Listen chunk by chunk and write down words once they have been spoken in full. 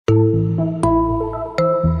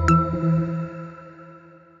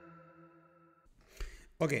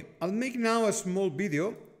Okay, I'll make now a small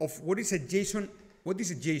video of what is a JSON. What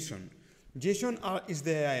is a JSON? JSON is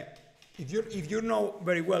the, if you know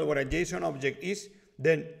very well what a JSON object is,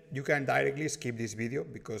 then you can directly skip this video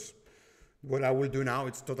because what I will do now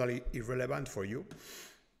is totally irrelevant for you.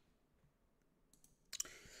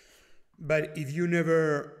 But if you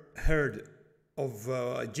never heard of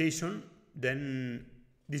JSON, then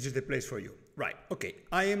this is the place for you. Right, okay,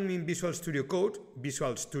 I am in Visual Studio Code.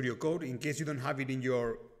 In case you don't have it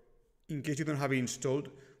installed,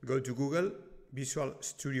 go to Google, Visual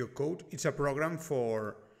Studio Code. It's a program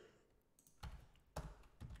for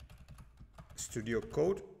Studio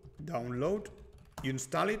Code, download, you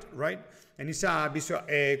install it, right? And it's a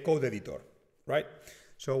code editor, right?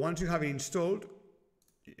 So once you have it installed,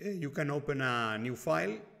 you can open a new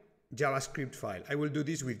file, JavaScript file. I will do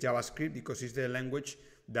this with JavaScript because it's the language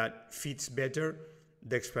that fits better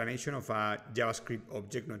the explanation of a JavaScript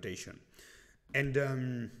object notation. And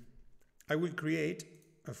I will create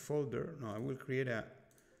a folder. No, I will create a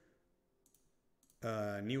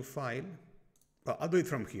new file. Well, I'll do it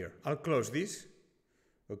from here. I'll close this.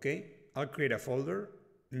 Okay. I'll create a folder,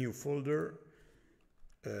 new folder,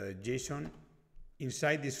 JSON.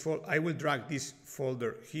 Inside this folder, I will drag this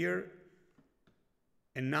folder here.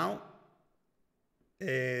 And now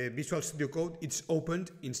Visual Studio Code, it's opened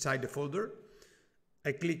inside the folder.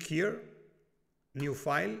 I click here, new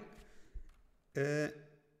file,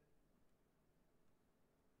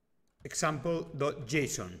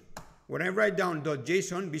 example.json. When I write down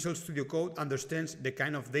 .json, Visual Studio Code understands the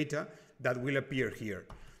kind of data that will appear here.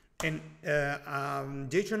 And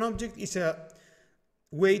JSON object is a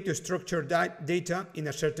way to structure that data in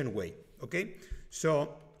a certain way. Okay,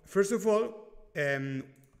 so first of all,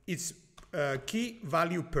 it's key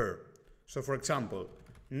value pair. So for example,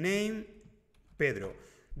 name Pedro.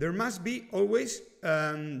 There must be always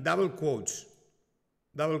double quotes,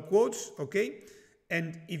 okay?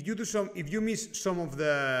 And if you miss some of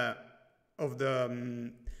the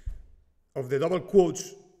double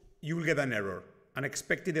quotes, you will get an error,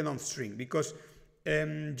 unexpected and on string, because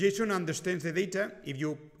JSON understands the data if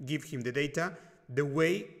you give him the data the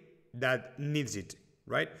way that needs it,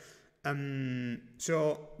 right?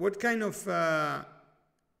 So what kind of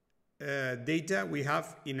data we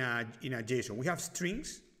have in a JSON? We have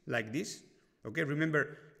strings like this. Okay,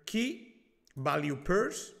 remember key value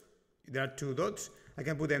pairs. There are two dots. I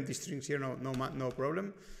can put empty strings here, no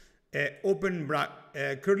problem. Open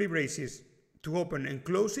curly braces to open and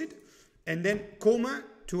close it, and then comma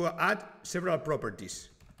to add several properties.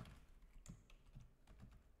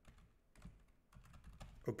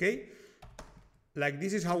 Okay, like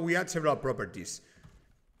this is how we add several properties.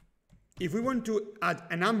 If we want to add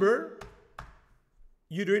a number,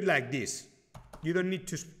 you do it like this. You don't need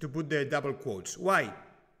to put the double quotes. Why?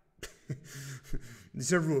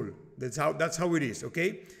 It's a rule. That's how it is.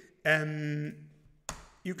 Okay.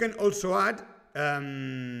 You can also add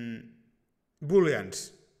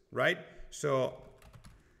booleans, right? So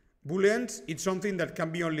booleans, it's something that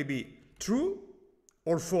can only be true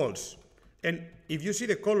or false. And if you see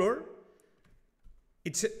the color,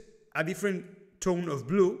 it's a different tone of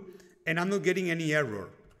blue, and I'm not getting any error.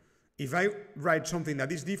 If I write something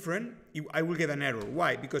that is different, I will get an error.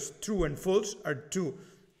 Why? Because true and false are two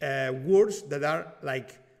words that are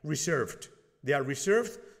like reserved. They are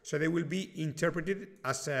reserved, so they will be interpreted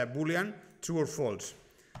as a boolean, true or false.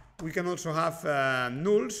 We can also have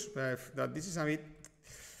nulls. This is a bit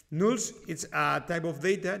nulls. It's a type of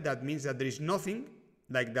data that means that there is nothing,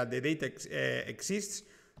 like that the data exists,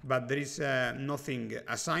 but there is nothing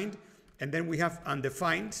assigned. And then we have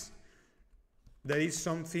undefined. That is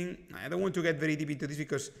something, I don't want to get very deep into this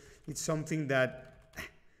because it's something that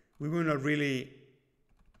we will not really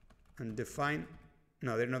undefined.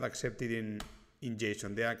 No, they're not accepted in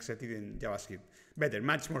JSON. They are accepted in JavaScript. Better,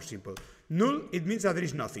 much more simple. Null, it means that there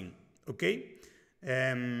is nothing, okay?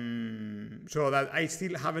 So that I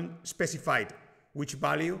still haven't specified which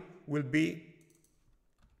value will be,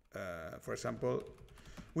 for example,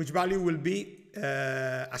 which value will be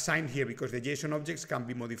assigned here, because the JSON objects can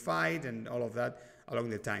be modified and all of that along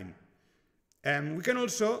the time. We can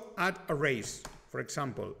also add arrays. For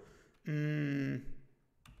example,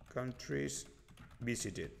 countries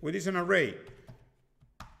visited. What is an array?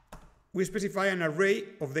 We specify an array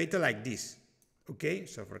of data like this. Okay,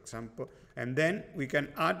 so for example, and then we can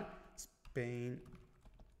add Spain,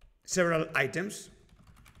 several items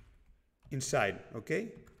inside,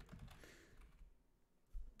 okay?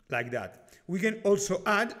 Like that. We can also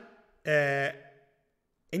add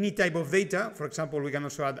any type of data. For example, we can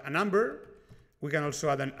also add a number. We can also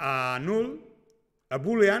add a null, a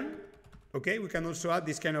boolean. Okay, we can also add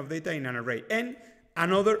this kind of data in an array. And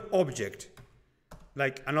another object.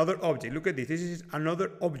 Like another object. Look at this. This is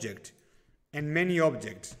another object and many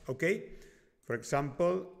objects. Okay. For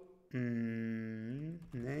example,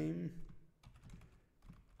 name.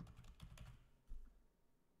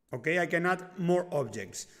 Okay, I can add more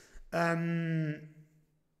objects. In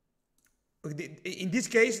this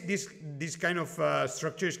case, this kind of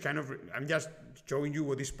structure is kind of, I'm just showing you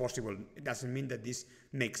what is possible. It doesn't mean that this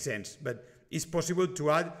makes sense, but it's possible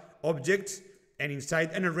to add objects, and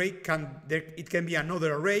inside an array it can be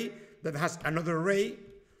another array that has another array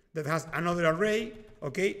that has another array,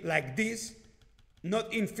 okay, like this,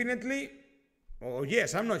 not infinitely. Oh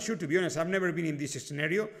yes, I'm not sure, to be honest. I've never been in this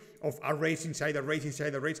scenario of arrays inside arrays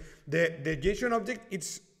inside arrays. The JSON object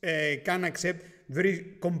can accept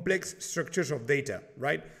very complex structures of data,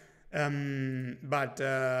 right? But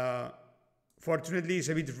fortunately, it's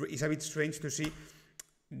a bit strange to see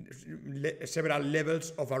several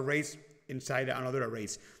levels of arrays inside another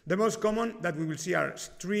arrays. The most common that we will see are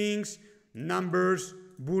strings, numbers,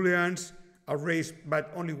 booleans, arrays,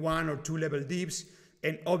 but only 1 or 2 level divs,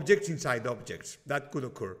 and objects inside objects. That could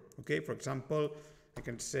occur. Okay, for example, I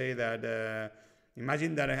can say that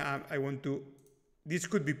imagine that I want to. This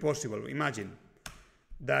could be possible. Imagine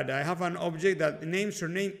that I have an object that name,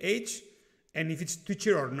 surname, age, and if it's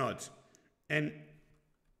teacher or not, and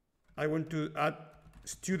I want to add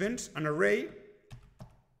students, an array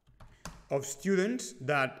of students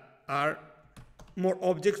that are more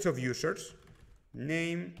objects of users.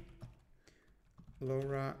 Name,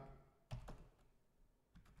 Laura,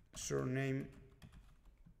 surname,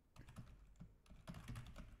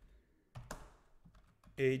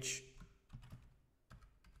 age,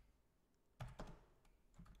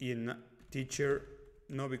 in teacher,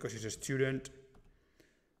 no, because it's a student.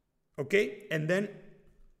 Okay, and then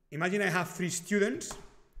imagine I have 3 students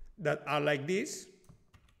that are like this.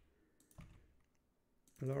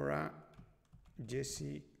 Laura,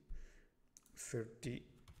 Jesse,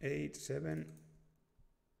 38, 7.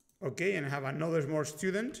 Okay, and I have another more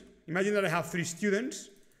student. Imagine that I have 3 students.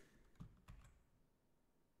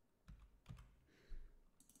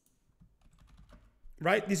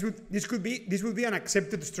 Right? This would be an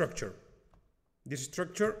accepted structure. This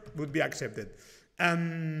structure would be accepted.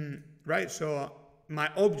 Right? So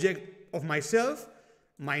my object of myself,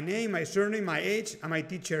 my name, my surname, my age, and my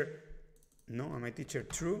teacher. No, and my teacher,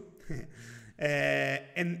 true.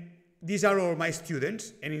 And these are all my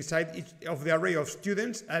students, and inside each of the array of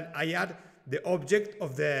students, I add the object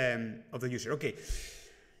of the user. Okay.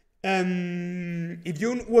 If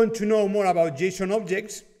you want to know more about JSON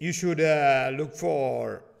objects, you should look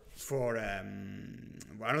for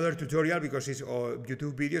another tutorial, because it's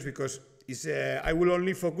YouTube videos, because it's, I will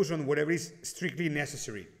only focus on whatever is strictly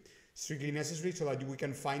necessary, so that we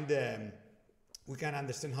can find we can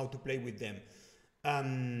understand how to play with them.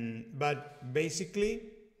 But basically,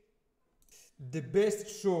 the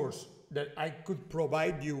best source that I could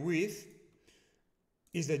provide you with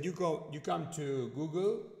is that you come to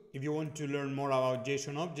Google if you want to learn more about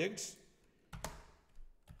JSON objects.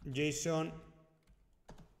 JSON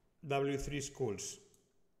W3 schools.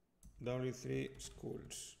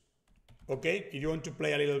 Okay, if you want to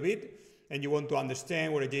play a little bit and you want to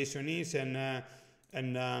understand what a JSON is, and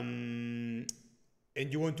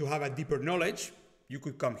you want to have a deeper knowledge, you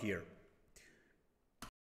could come here.